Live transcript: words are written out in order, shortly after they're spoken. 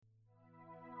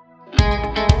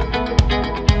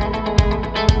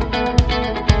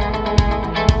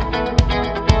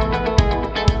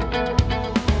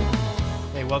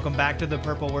Welcome back to the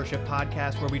Purple Worship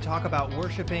Podcast, where we talk about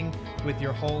worshiping with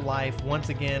your whole life. Once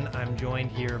again, I'm joined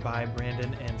here by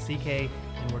Brandon and CK,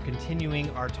 and we're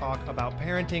continuing our talk about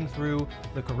parenting through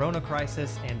the corona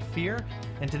crisis and fear.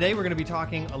 And today we're going to be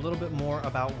talking a little bit more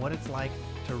about what it's like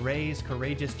to raise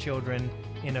courageous children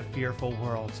in a fearful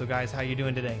world. So guys, how you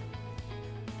doing today?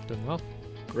 Doing well.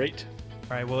 Great.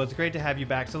 All right, well, it's great to have you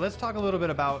back. So let's talk a little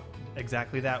bit about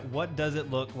exactly that. What does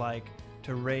it look like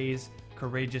to raise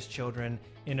courageous children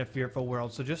in a fearful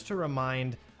world? So just to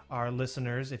remind our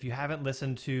listeners, if you haven't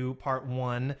listened to part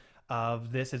one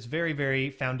of this, it's very, very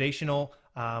foundational.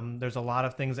 There's a lot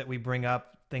of things that we bring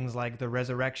up, things like the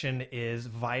resurrection is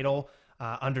vital.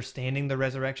 Understanding the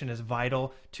resurrection is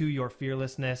vital to your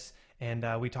fearlessness.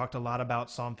 And we talked a lot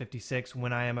about Psalm 56,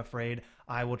 when I am afraid,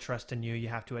 I will trust in you. You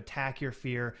have to attack your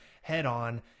fear head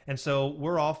on. And so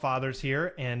we're all fathers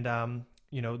here. And,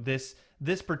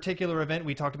 this particular event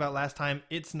we talked about last time,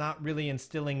 it's not really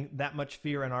instilling that much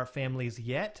fear in our families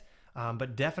yet.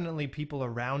 But definitely people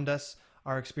around us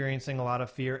are experiencing a lot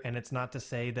of fear. And it's not to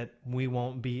say that we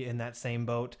won't be in that same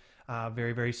boat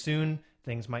very, very soon.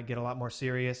 Things might get a lot more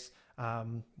serious.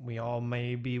 We all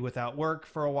may be without work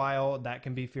for a while. That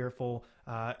can be fearful.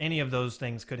 Any of those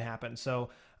things could happen. So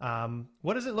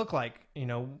what does it look like,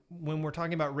 when we're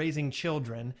talking about raising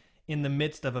children in the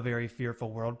midst of a very fearful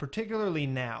world, particularly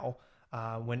now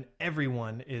when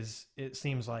everyone it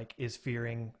seems like, is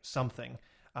fearing something?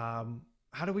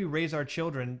 How do we raise our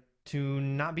children to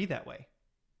not be that way?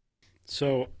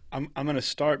 So I'm going to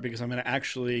start because I'm going to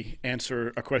actually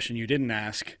answer a question you didn't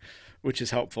ask, which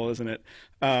is helpful, isn't it?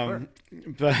 Sure.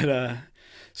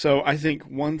 So I think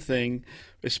one thing,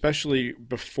 especially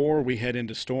before we head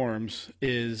into storms,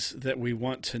 is that we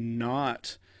want to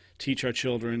not teach our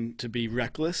children to be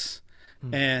reckless.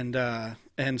 And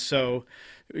so,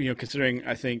 considering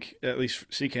I think at least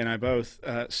CK and I both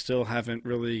still haven't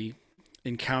really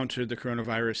encountered the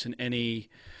coronavirus in any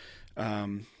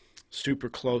super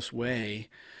close way,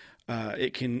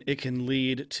 it can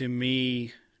lead to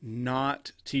me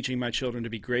not teaching my children to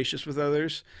be gracious with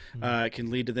others. It can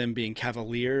lead to them being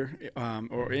cavalier,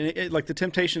 like the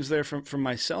temptations there from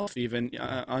myself, even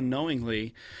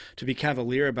unknowingly, to be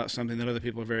cavalier about something that other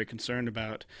people are very concerned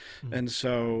about. And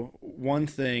so one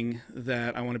thing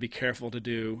that I want to be careful to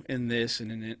do in this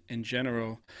and in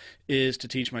general is to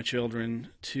teach my children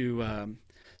to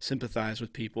sympathize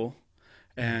with people,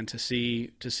 and to see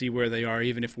where they are,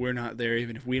 even if we're not there,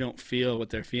 even if we don't feel what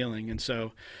they're feeling. And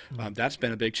so that's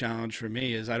been a big challenge for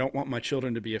me, is I don't want my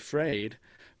children to be afraid,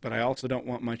 but I also don't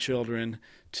want my children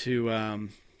to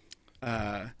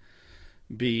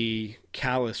be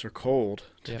callous or cold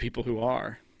to people who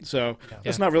are. So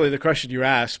that's not really the question you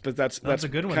asked, but that's a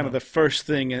good one, kind of the first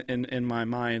thing in my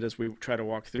mind as we try to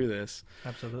walk through this.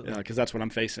 Absolutely. Because that's what I'm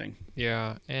facing.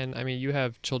 Yeah, and I mean, you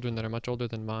have children that are much older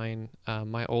than mine.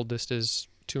 My oldest is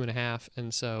 2.5,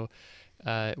 and so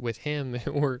with him,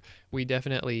 we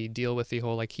definitely deal with the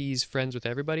whole, like, he's friends with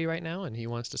everybody right now, and he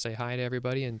wants to say hi to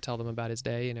everybody and tell them about his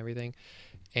day and everything.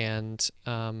 And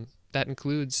that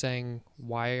includes saying,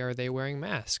 why are they wearing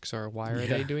masks, or why are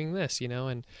they doing this,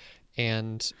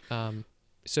 and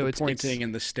so it's pointing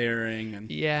and the staring and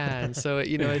and so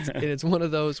it's one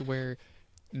of those where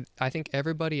I think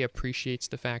everybody appreciates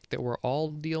the fact that we're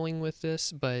all dealing with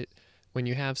this, but when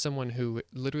you have someone who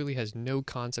literally has no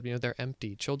concept, they're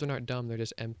empty. Children aren't dumb; they're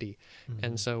just empty.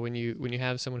 And so when you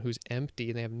have someone who's empty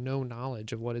and they have no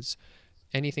knowledge of what is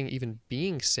anything, even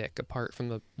being sick, apart from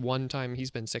the one time he's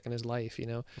been sick in his life,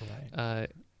 Right.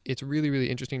 It's really, really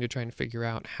interesting to try and figure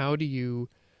out, how do you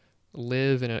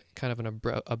live in a kind of an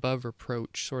above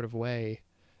reproach sort of way,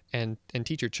 and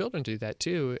teach your children to do that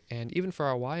too. And even for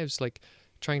our wives, like,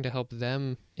 trying to help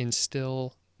them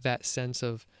instill that sense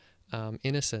of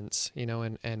innocence,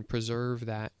 and preserve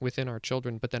that within our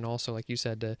children, but then also, like you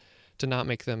said, to not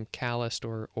make them calloused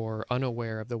or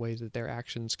unaware of the ways that their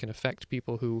actions can affect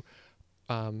people who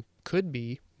could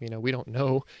be, we don't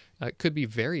know, could be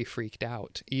very freaked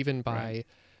out, even by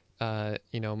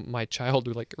my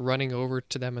child like running over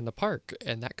to them in the park,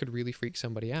 and that could really freak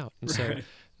somebody out. And so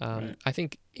I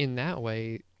think in that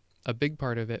way, a big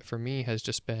part of it for me has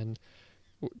just been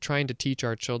trying to teach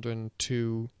our children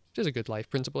to, just a good life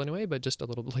principle anyway, but just a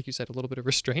little, like you said, a little bit of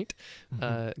restraint,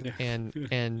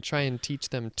 and try and teach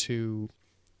them to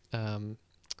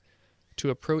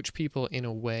approach people in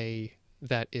a way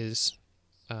that is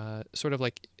sort of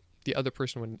like the other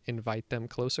person would invite them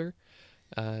closer.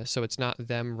 So it's not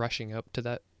them rushing up to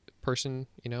that person,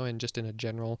 and just in a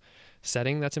general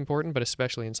setting that's important, but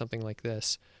especially in something like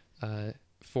this,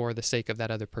 for the sake of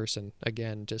that other person.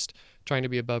 Again, just trying to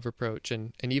be above reproach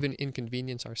and even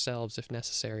inconvenience ourselves if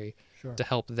necessary Sure. to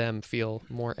help them feel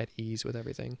more at ease with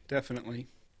everything. Definitely.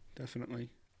 Definitely.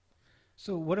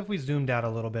 So what if we zoomed out a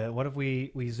little bit? What if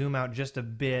we zoom out just a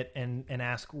bit and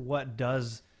ask, what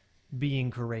does being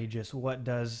courageous, what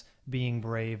does being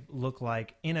brave look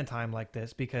like in a time like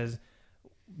this? Because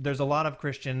there's a lot of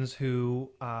Christians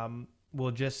who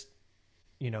will just,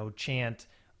 chant,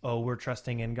 oh, we're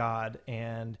trusting in God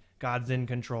and God's in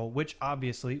control, which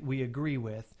obviously we agree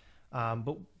with.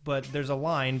 But there's a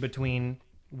line between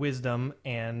wisdom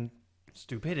and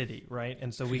stupidity, right?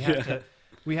 And so we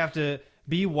have to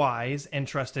be wise and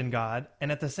trust in God,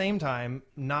 and at the same time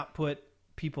not put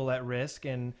people at risk.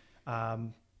 And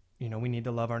we need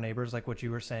to love our neighbors, like what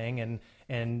you were saying,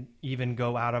 and even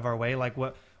go out of our way, like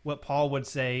what Paul would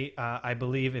say, I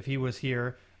believe, if he was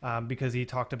here, because he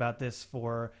talked about this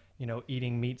for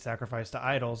eating meat sacrificed to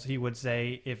idols. He would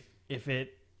say, if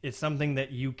it is something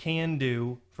that you can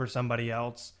do for somebody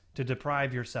else to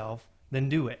deprive yourself, then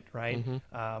do it, right?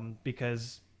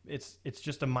 Because it's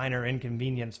just a minor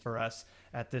inconvenience for us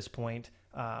at this point,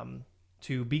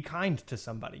 to be kind to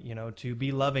somebody, to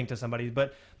be loving to somebody.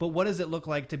 But what does it look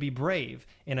like to be brave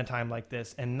in a time like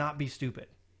this and not be stupid?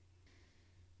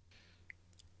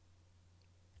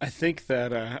 I think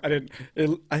that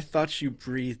I thought you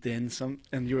breathed in some,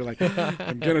 and you were like,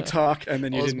 "I'm gonna talk," and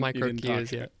then you didn't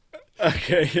talk yet.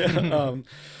 Okay, yeah.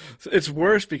 It's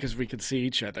worse because we can see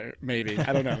each other. Maybe,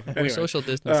 I don't know. Anyway, we're social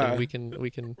distancing. We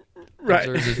can right.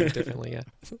 observe things differently. Yeah.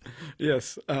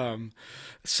 Yes.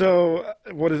 So,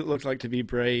 what does it look like to be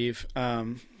brave?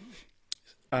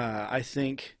 I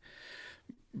think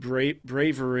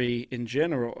bravery in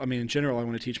general. I mean, in general, I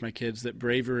want to teach my kids that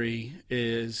bravery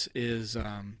is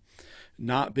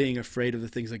not being afraid of the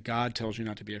things that God tells you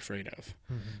not to be afraid of.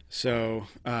 Mm-hmm. So.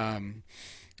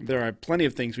 There are plenty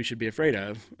of things we should be afraid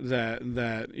of.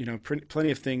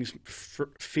 Plenty of things.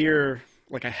 Fear,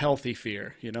 like a healthy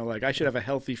fear. Like I should have a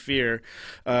healthy fear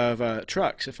of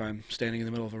trucks if I'm standing in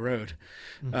the middle of a road,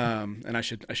 and I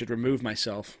should remove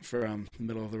myself from the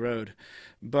middle of the road.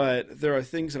 But there are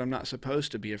things that I'm not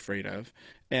supposed to be afraid of,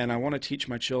 and I want to teach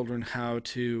my children how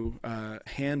to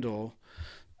handle.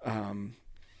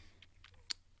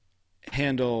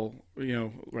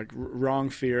 Like wrong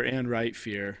fear and right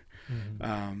fear.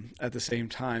 At the same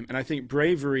time. And I think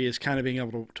bravery is kind of being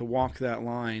able to walk that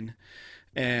line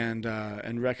and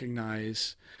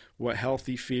recognize what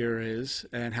healthy fear is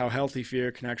and how healthy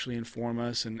fear can actually inform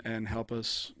us and help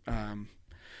us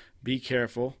be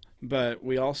careful. But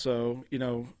we also,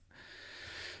 not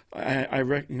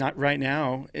right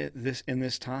now in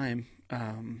this time,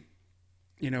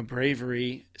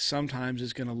 bravery sometimes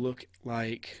is going to look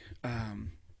like,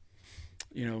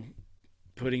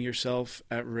 putting yourself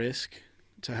at risk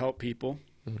to help people,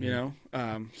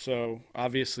 so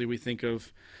obviously we think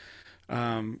of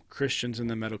Christians in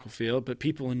the medical field, but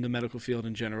people in the medical field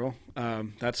in general.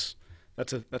 That's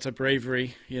a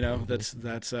bravery,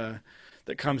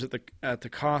 that comes at the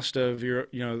cost of your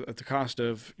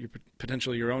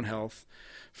potentially your own health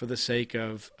for the sake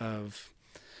of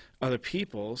other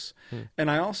people's.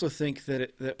 And I also think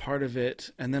that part of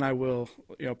it, and then I will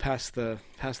pass the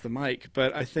mic,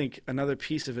 but I think another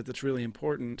piece of it that's really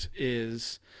important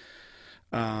is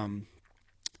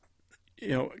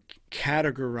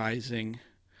categorizing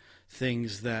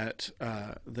things that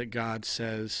God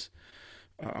says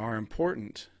are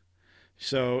important.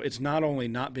 So it's not only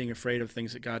not being afraid of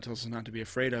things that God tells us not to be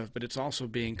afraid of, but it's also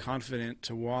being confident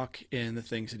to walk in the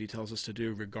things that he tells us to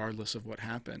do regardless of what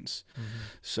happens.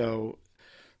 So,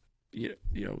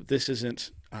 this isn't,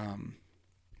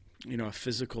 a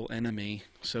physical enemy,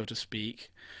 so to speak,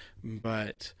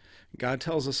 but God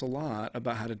tells us a lot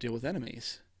about how to deal with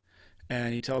enemies.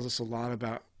 And he tells us a lot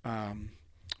about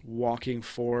walking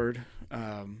forward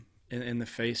in the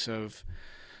face of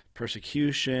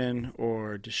persecution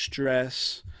or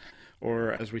distress,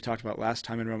 or as we talked about last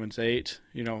time in Romans 8,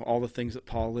 all the things that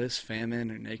Paul lists,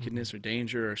 famine or nakedness or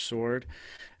danger or sword.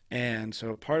 And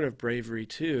so part of bravery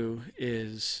too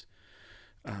is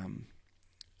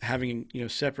having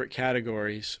separate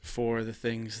categories for the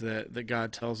things that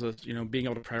God tells us, being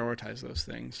able to prioritize those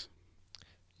things.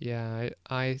 Yeah,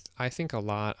 I think a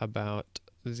lot about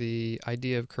the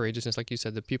idea of courageousness, like you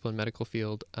said, the people in medical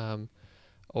field,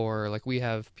 or like we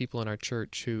have people in our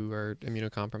church who are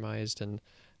immunocompromised and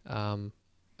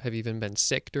have even been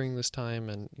sick during this time,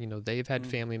 and they've had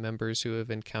family members who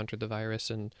have encountered the virus,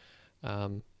 and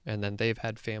then they've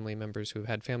had family members who've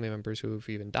had family members who've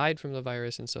even died from the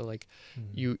virus, and so like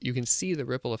you can see the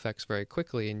ripple effects very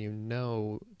quickly, and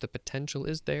the potential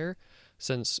is there,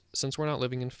 since we're not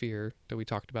living in fear that we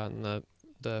talked about in the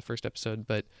the first episode,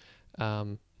 but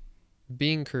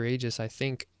being courageous, I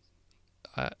think,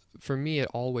 for me, it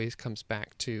always comes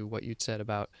back to what you'd said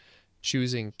about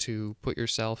choosing to put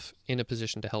yourself in a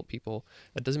position to help people.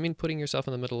 That doesn't mean putting yourself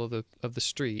in the middle of the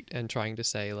street and trying to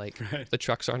say like Right. the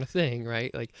trucks aren't a thing,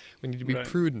 right? Like we need to be Right.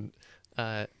 prudent.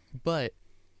 But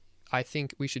I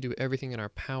think we should do everything in our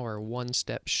power, one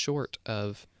step short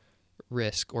of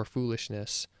risk or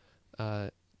foolishness,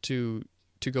 to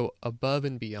go above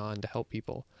and beyond to help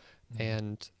people.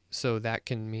 And so that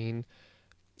can mean,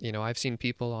 I've seen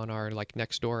people on our like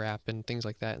Nextdoor app and things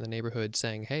like that in the neighborhood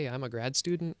saying, "Hey, I'm a grad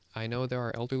student. I know there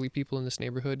are elderly people in this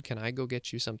neighborhood. Can I go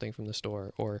get you something from the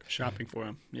store?" Or Shopping for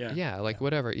them. Yeah. yeah, like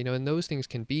whatever, and those things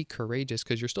can be courageous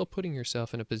because you're still putting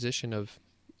yourself in a position of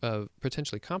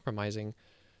potentially compromising,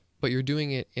 but you're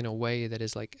doing it in a way that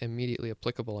is like immediately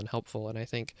applicable and helpful. And I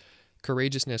think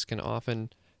courageousness can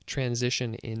often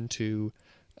transition into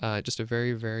just a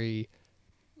very, very,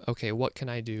 okay, what can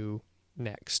I do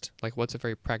next? Like, what's a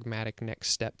very pragmatic next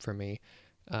step for me?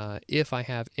 If I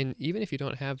have, and even if you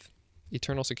don't have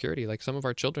eternal security, like some of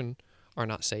our children are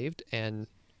not saved, and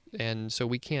so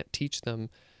we can't teach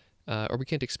them, or we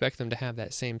can't expect them to have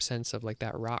that same sense of like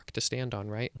that rock to stand on,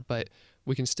 right? But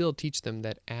we can still teach them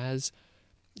that as,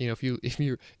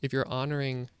 if you're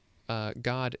honoring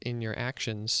God in your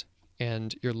actions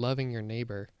and you're loving your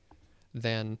neighbor,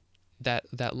 then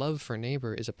that love for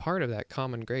neighbor is a part of that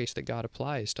common grace that God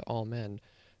applies to all men.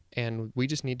 And we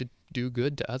just need to do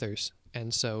good to others.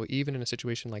 And so even in a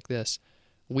situation like this,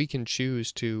 we can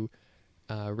choose to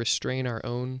restrain our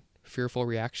own fearful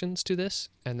reactions to this,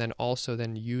 and then also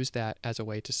then use that as a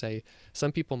way to say,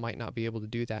 some people might not be able to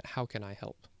do that. How can I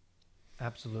help?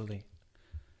 Absolutely.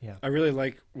 Yeah. I really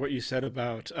like what you said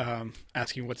about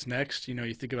asking what's next.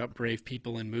 You think about brave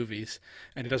people in movies,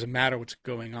 and it doesn't matter what's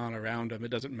going on around them. It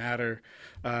doesn't matter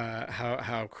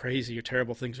how crazy or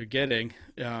terrible things are getting.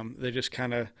 They just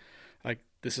kind of like,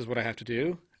 this is what I have to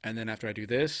do, and then after I do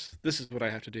this, this is what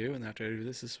I have to do, and after I do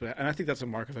this is what and I think that's a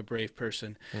mark of a brave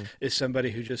person, is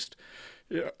somebody who just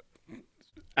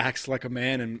acts like a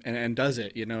man and does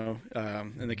it. In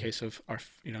the case of our,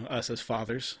 us as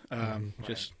fathers,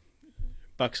 just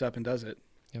bucks up and does it.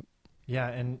 Yep. Yeah,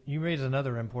 and you raised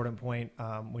another important point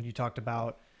when you talked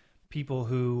about people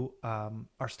who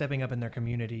are stepping up in their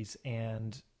communities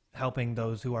and helping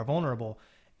those who are vulnerable.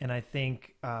 And I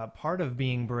think part of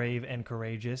being brave and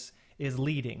courageous is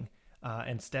leading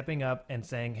and stepping up and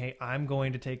saying, hey, I'm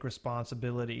going to take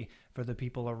responsibility for the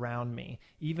people around me,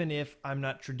 even if I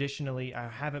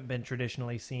haven't been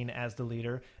traditionally seen as the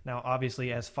leader. Now,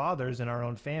 obviously, as fathers in our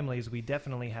own families, we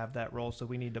definitely have that role. So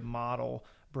we need to model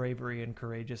bravery and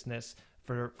courageousness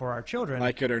for our children.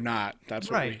 Like it or not.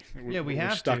 That's right. What we we're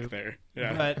have stuck to. there.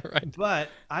 Yeah. But, Right. but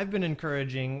I've been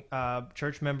encouraging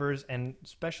church members and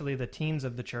especially the teens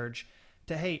of the church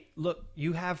to, hey, look,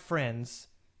 you have friends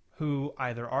who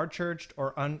either are churched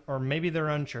or maybe they're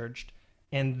unchurched,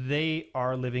 and they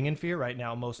are living in fear right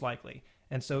now, most likely.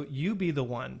 And so you be the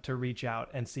one to reach out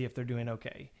and see if they're doing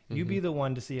okay. You be the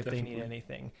one to see if they need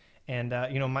anything. And,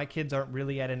 my kids aren't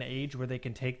really at an age where they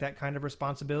can take that kind of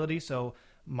responsibility. So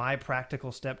my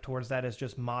practical step towards that is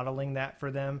just modeling that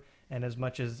for them, and as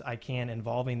much as I can,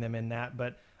 involving them in that.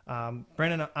 But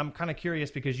Brandon, I'm kind of curious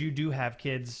because you do have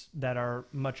kids that are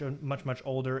much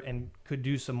older and could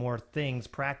do some more things,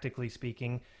 practically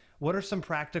speaking. What are some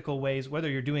practical ways, whether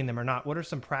you're doing them or not, what are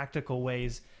some practical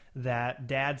ways that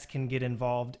dads can get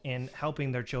involved in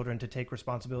helping their children to take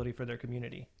responsibility for their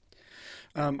community?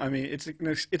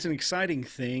 It's an exciting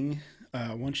thing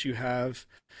once you have,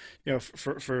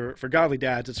 for godly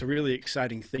dads, it's a really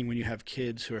exciting thing when you have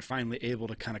kids who are finally able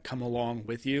to kind of come along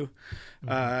with you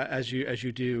as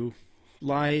you do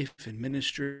life and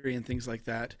ministry and things like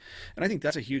that. And I think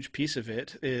that's a huge piece of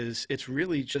it. It's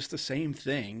really just the same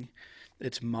thing.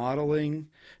 It's modeling,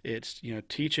 it's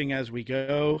teaching as we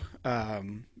go,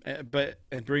 and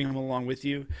bringing them along with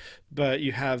you. But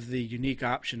you have the unique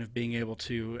option of being able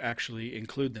to actually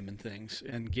include them in things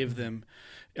and give them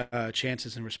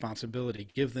chances and responsibility,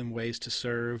 give them ways to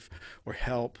serve or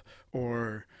help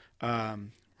or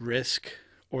risk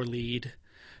or lead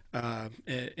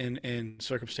in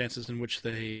circumstances in which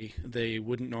they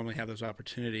wouldn't normally have those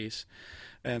opportunities.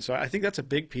 And so I think that's a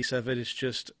big piece of it. It's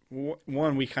just,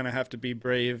 one, we kind of have to be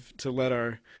brave to let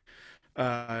our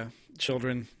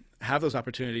children have those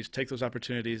opportunities, take those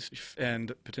opportunities,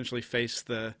 and potentially face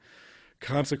the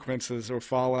consequences or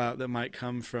fallout that might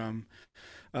come from,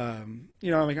 well,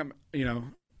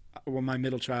 my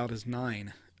middle child is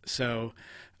 9. So,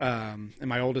 and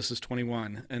my oldest is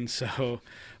 21. And so,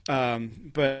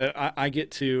 but I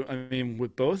get to, I mean,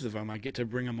 with both of them, I get to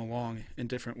bring them along in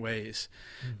different ways.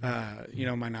 You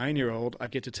know, my 9-year-old, I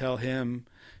get to tell him,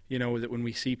 you know, that when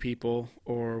we see people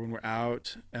or when we're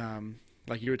out,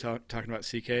 like you were talking about,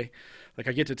 CK, like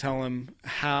I get to tell him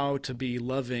how to be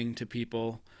loving to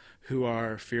people who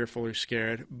are fearful or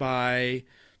scared by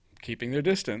keeping their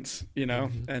distance, you know,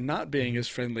 and not being as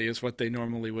friendly as what they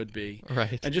normally would be.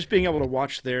 Right. And just being able to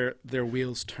watch their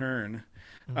wheels turn,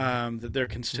 that they're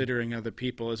considering other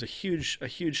people is a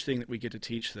huge thing that we get to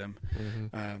teach them.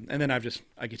 And then I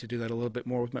get to do that a little bit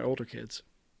more with my older kids.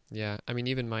 Yeah. I mean,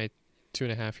 even my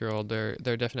 2.5-year-old, there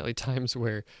are definitely times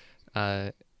where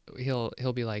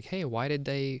he'll be like, hey, why did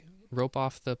they rope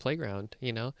off the playground,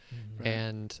 you know? Right.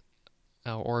 And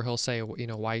or he'll say, you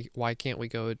know, why can't we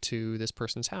go to this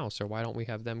person's house, or why don't we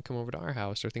have them come over to our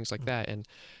house, or things like that.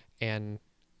 And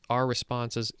our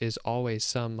response is always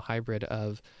some hybrid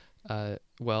of,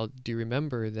 well, do you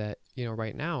remember that, you know,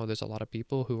 right now there's a lot of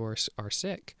people who are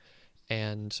sick,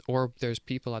 and or there's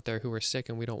people out there who are sick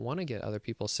and we don't want to get other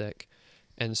people sick.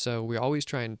 And so we always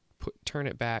try and turn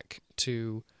it back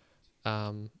to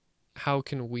how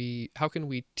can we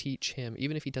teach him,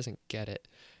 even if he doesn't get it,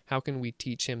 how can we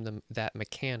teach him that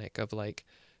mechanic of like,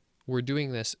 we're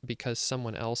doing this because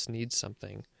someone else needs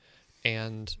something.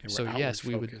 And so yes,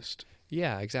 we would,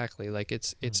 yeah, exactly. Like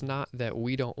it's not that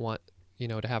we don't want, you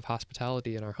know, to have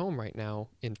hospitality in our home right now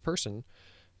in person.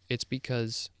 It's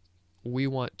because we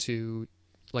want to,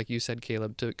 like you said,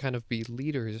 Caleb, to kind of be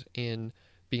leaders in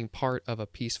being part of a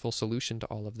peaceful solution to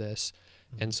all of this.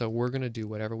 And so we're going to do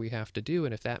whatever we have to do.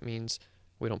 And if that means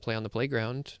we don't play on the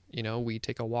playground, you know, we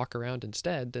take a walk around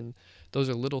instead, then those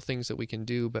are little things that we can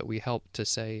do, but we help to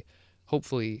say,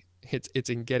 hopefully it's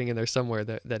in getting in there somewhere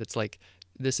that it's like,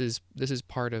 this is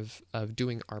part of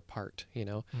doing our part, you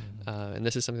know, and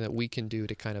this is something that we can do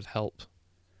to kind of help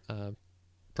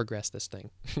progress this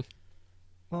thing.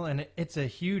 Well, and it's a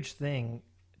huge thing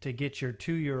to get your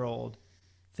 2-year-old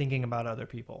thinking about other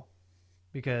people,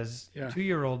 because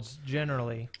 2-year-olds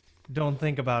generally don't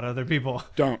think about other people.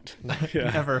 Don't.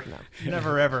 Never,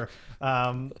 never, ever.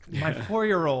 My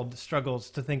 4-year-old struggles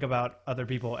to think about other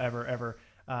people ever,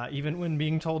 even when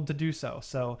being told to do so.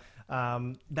 So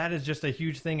that is just a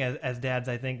huge thing as dads,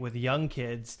 I think, with young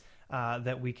kids,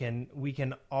 that we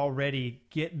can already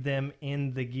get them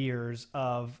in the gears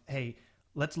of, hey,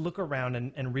 let's look around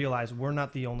and realize we're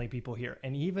not the only people here.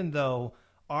 And even though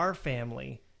our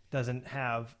family doesn't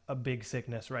have a big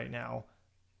sickness right now,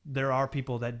 there are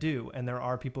people that do, and there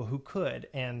are people who could.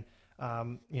 And,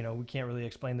 you know, we can't really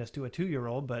explain this to a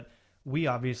 2-year-old, but we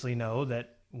obviously know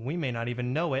that we may not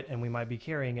even know it, and we might be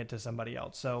carrying it to somebody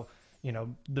else. So, you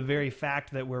know, the very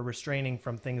fact that we're restraining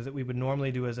from things that we would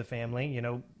normally do as a family, you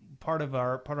know, part of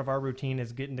our routine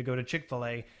is getting to go to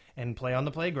Chick-fil-A and play on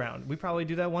the playground. We probably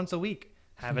do that once a week.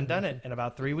 Haven't done it in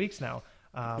about 3 weeks now.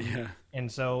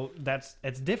 And so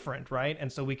it's different, right?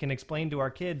 And so we can explain to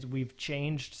our kids we've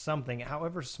changed something,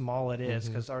 however small it is,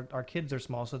 because our kids are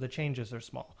small, so the changes are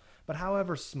small. But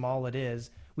however small it is,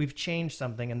 we've changed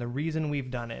something, and the reason we've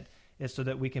done it is so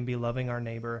that we can be loving our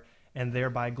neighbor and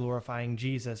thereby glorifying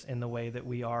Jesus in the way that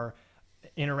we are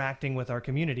interacting with our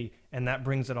community. And that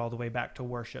brings it all the way back to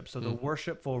worship. So the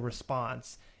worshipful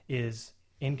response is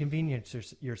inconvenience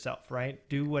yourself, right?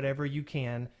 Do whatever you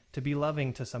can to be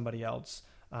loving to somebody else.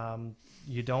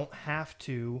 You don't have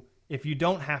to. If you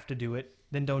don't have to do it,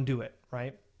 then don't do it,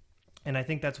 right? And I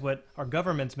think that's what our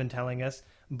government's been telling us.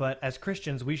 But as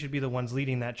Christians, we should be the ones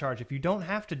leading that charge. If you don't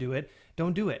have to do it,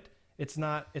 don't do it. It's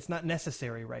not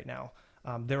necessary right now.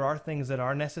 There are things that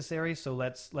are necessary, so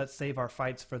let's save our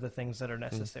fights for the things that are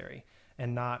necessary,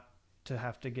 and not to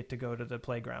have to go to the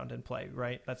playground and play,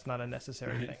 right? That's not a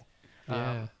necessary thing.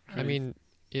 Yeah. I mean,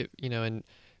 you know, and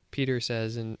Peter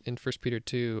says in 1 Peter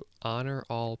 2, honor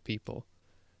all people.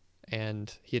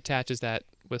 And he attaches that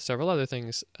with several other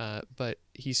things, but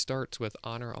he starts with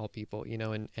honor all people, you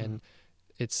know, and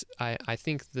it's, I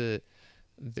think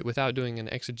without doing an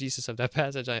exegesis of that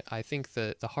passage, I think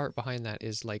the heart behind that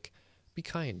is like, be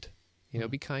kind, you know,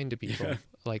 be kind to people,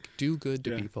 like do good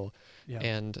to people. Yeah.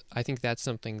 And I think that's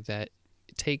something that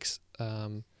takes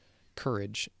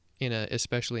courage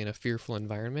especially in a fearful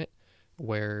environment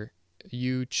where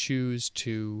you choose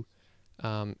to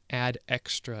add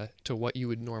extra to what you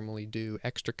would normally do,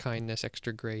 extra kindness,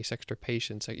 extra grace, extra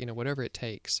patience, you know, whatever it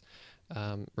takes,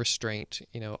 restraint,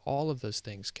 you know, all of those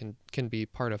things can be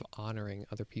part of honoring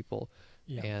other people.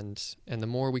 Yeah. And the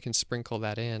more we can sprinkle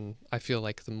that in, I feel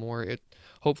like the more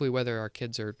hopefully whether our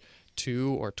kids are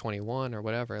 2 or 21 or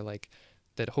whatever, like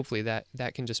that hopefully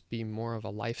that can just be more of a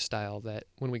lifestyle, that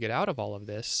when we get out of all of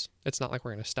this, it's not like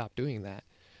we're going to stop doing that.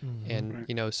 And, Right.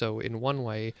 you know, so in one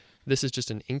way, this is just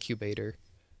an incubator,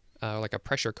 like a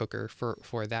pressure cooker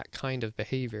for that kind of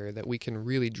behavior that we can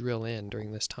really drill in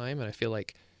during this time. And I feel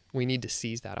like we need to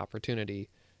seize that opportunity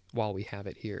while we have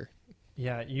it here.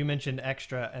 Yeah, you mentioned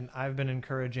extra, and I've been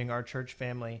encouraging our church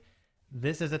family.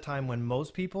 This is a time when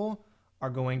most people are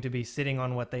going to be sitting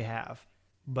on what they have.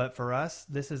 But for us,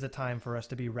 this is a time for us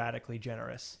to be radically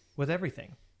generous with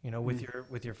everything, you know, with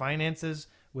your finances,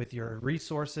 with your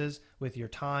resources, with your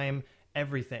time,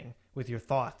 everything, with your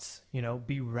thoughts, you know,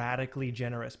 be radically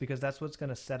generous, because that's what's going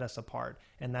to set us apart,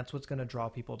 and that's what's going to draw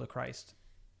people to Christ.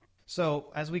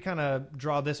 So as we kind of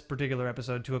draw this particular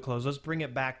episode to a close, let's bring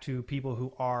it back to people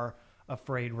who are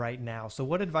afraid right now. So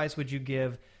what advice would you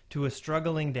give to a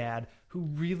struggling dad who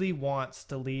really wants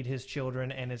to lead his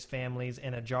children and his families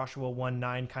in a Joshua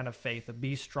 1:9 kind of faith, a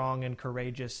be strong and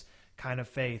courageous kind of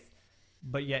faith,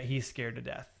 but yet he's scared to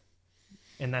death?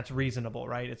 And that's reasonable,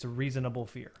 right? It's a reasonable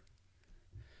fear.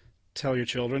 Tell your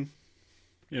children,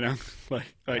 you know,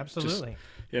 like Absolutely.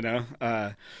 just, you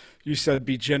know, you said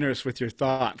be generous with your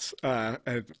thoughts.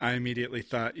 And I immediately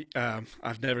thought,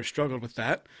 I've never struggled with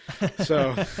that.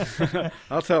 So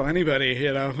I'll tell anybody,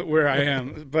 you know, where I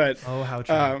am. But Oh, how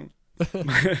true.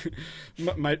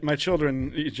 my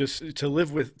children, just to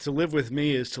live with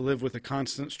me is to live with a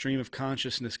constant stream of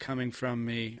consciousness coming from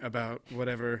me about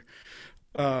whatever.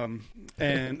 But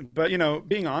you know,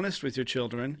 being honest with your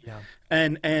children, Yeah.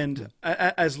 and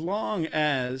as long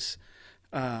as,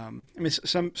 I mean,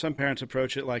 some parents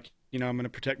approach it like, you know, I'm going to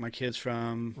protect my kids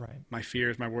from Right. my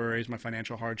fears, my worries, my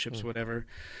financial hardships, whatever,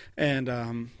 and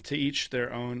to each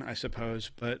their own, I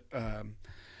suppose. But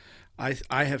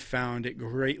I have found it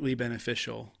greatly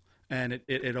beneficial, and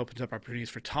it opens up opportunities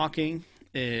for talking.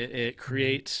 It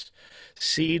creates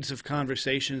seeds of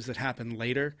conversations that happen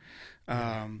later.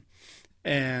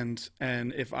 And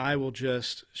if I will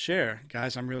just share,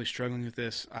 guys, I'm really struggling with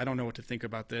this. I don't know what to think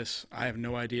about this. I have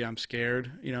no idea. I'm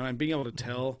scared, you know, and being able to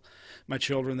tell my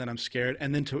children that I'm scared,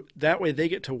 and then that way they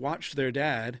get to watch their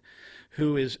dad,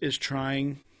 who is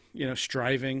trying, you know,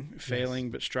 striving, failing,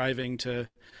 but striving to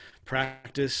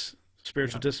practice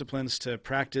spiritual disciplines, to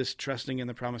practice trusting in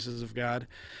the promises of God.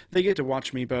 They get to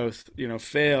watch me both, you know,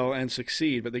 fail and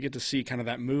succeed, but they get to see kind of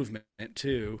that movement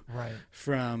too, Right.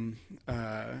 from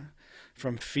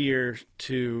fear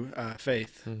to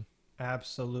faith.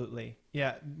 Absolutely.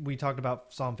 Yeah, we talked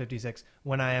about Psalm 56.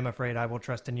 When I am afraid, I will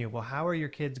trust in you. Well, how are your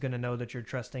kids going to know that you're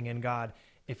trusting in God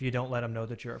if you don't let them know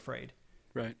that you're afraid?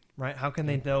 Right. Right? How can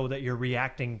they know that you're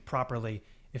reacting properly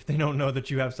if they don't know that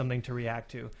you have something to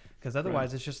react to? Because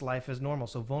otherwise, it's just life as normal.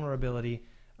 So vulnerability,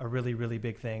 a really, really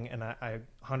big thing. And I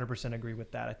 100% agree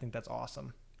with that. I think that's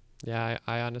awesome. Yeah,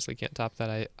 I honestly can't top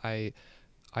that. I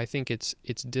think it's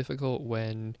difficult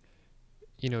when,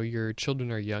 you know, your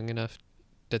children are young enough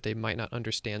that they might not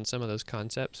understand some of those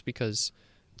concepts because,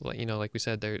 you know, like we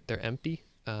said, they're empty.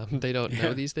 They don't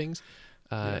know these things,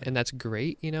 and that's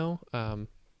great. You know,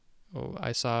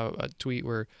 I saw a tweet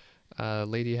where a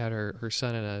lady had her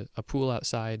son in a pool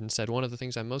outside and said, one of the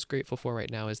things I'm most grateful for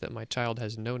right now is that my child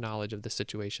has no knowledge of this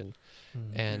situation,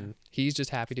 and he's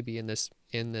just happy to be in this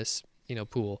you know,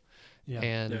 pool.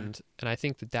 And I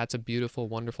think that that's a beautiful,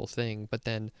 wonderful thing. But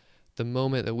then the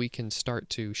moment that we can start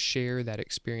to share that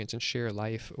experience and share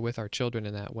life with our children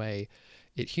in that way,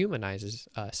 it humanizes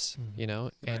us, you know,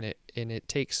 and it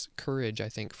takes courage, I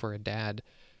think, for a dad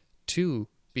to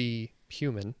be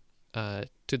human to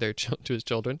his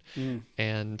children.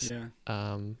 And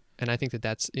I think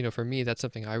that's, you know, for me, that's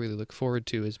something I really look forward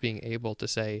to, is being able to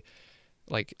say,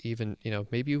 like, even, you know,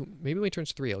 maybe when he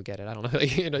turns 3, he'll get it. I don't know.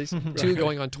 You know, he's 2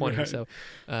 going on 20. So,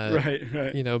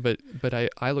 you know, but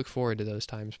I look forward to those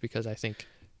times, because I think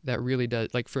that really does,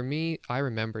 like, for me, I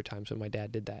remember times when my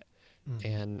dad did that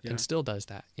and still does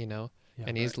that, you know,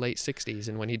 and he's late 60s.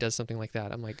 And when he does something like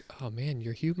that, I'm like, oh man,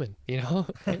 you're human, you know?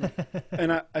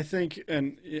 And I think,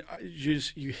 and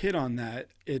you hit on that.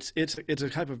 It's a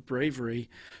type of bravery,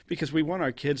 because we want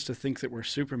our kids to think that we're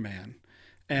Superman.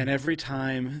 And every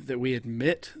time that we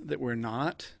admit that we're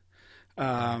not,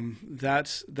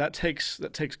 that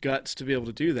takes guts to be able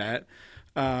to do that,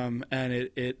 and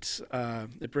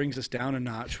it brings us down a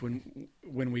notch when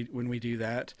we do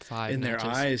that 5 in notches.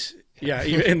 their eyes. Yeah,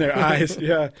 even in their eyes.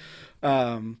 Yeah.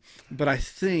 But I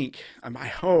think, I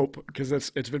hope, because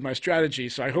it's been my strategy,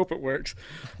 so I hope it works.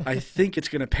 I think it's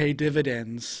going to pay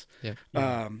dividends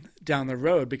down the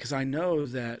road, because I know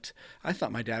that I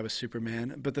thought my dad was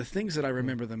Superman, but the things that I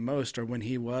remember the most are when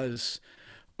he was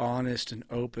honest and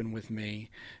open with me,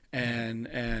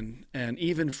 and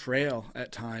even frail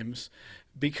at times,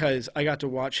 because I got to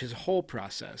watch his whole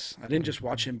process. I didn't just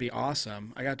watch him be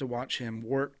awesome. I got to watch him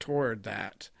work toward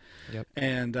that. Yep.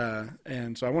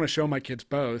 And so I want to show my kids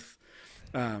both.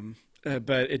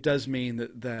 But it does mean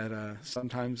that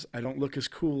sometimes I don't look as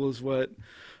cool as what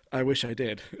I wish I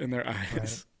did in their eyes.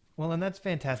 Right. Well, and that's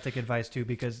fantastic advice too,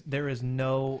 because there is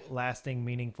no lasting,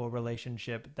 meaningful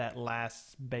relationship that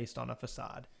lasts based on a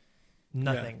facade.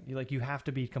 Nothing. Yeah. You have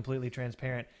to be completely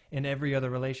transparent in every other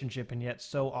relationship, and yet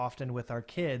so often with our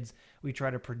kids, we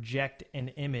try to project an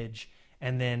image,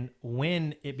 and then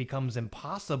when it becomes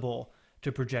impossible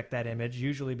to project that image,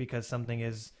 usually because something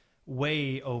is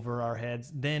way over our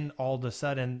heads, then all of a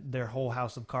sudden their whole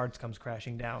house of cards comes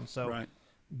crashing down. So right.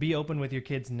 Be open with your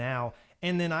kids now.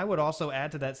 And then I would also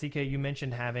add to that, CK, you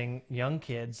mentioned having young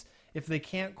kids. If they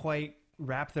can't quite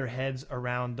wrap their heads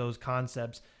around those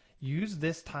concepts, use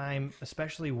this time,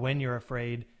 especially when you're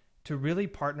afraid, to really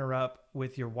partner up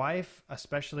with your wife,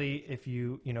 especially if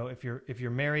if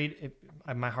you're married.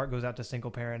 My heart goes out to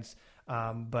single parents.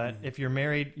 But if you're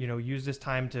married, use this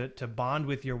time to bond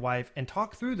with your wife and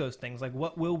talk through those things. Like,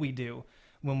 what will we do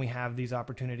when we have these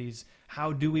opportunities?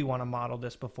 How do we want to model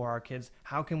this before our kids?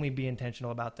 How can we be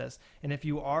intentional about this? And if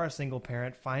you are a single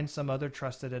parent, find some other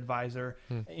trusted advisor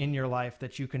in your life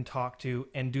that you can talk to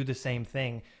and do the same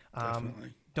thing.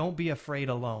 Definitely. Don't be afraid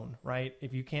alone, right?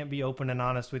 If you can't be open and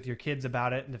honest with your kids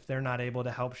about it, and if they're not able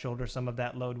to help shoulder some of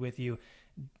that load with you,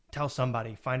 tell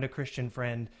somebody. Find a Christian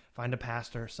friend, find a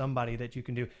pastor, somebody that you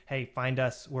can do. Hey, find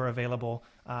us. We're available.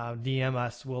 DM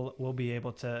us. We'll be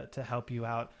able to help you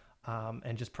out,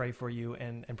 and just pray for you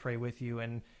and pray with you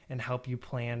and help you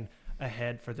plan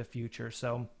ahead for the future.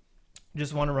 So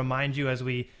just want to remind you as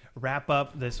we wrap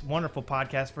up this wonderful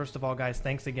podcast. First of all, guys,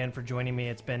 thanks again for joining me.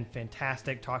 It's been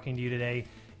fantastic talking to you today.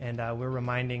 And we're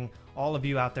reminding all of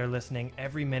you out there listening,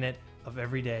 every minute of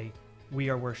every day, we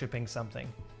are worshiping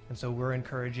something. And so we're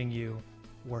encouraging you,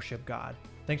 worship God.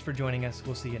 Thanks for joining us.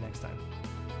 We'll see you next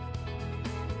time.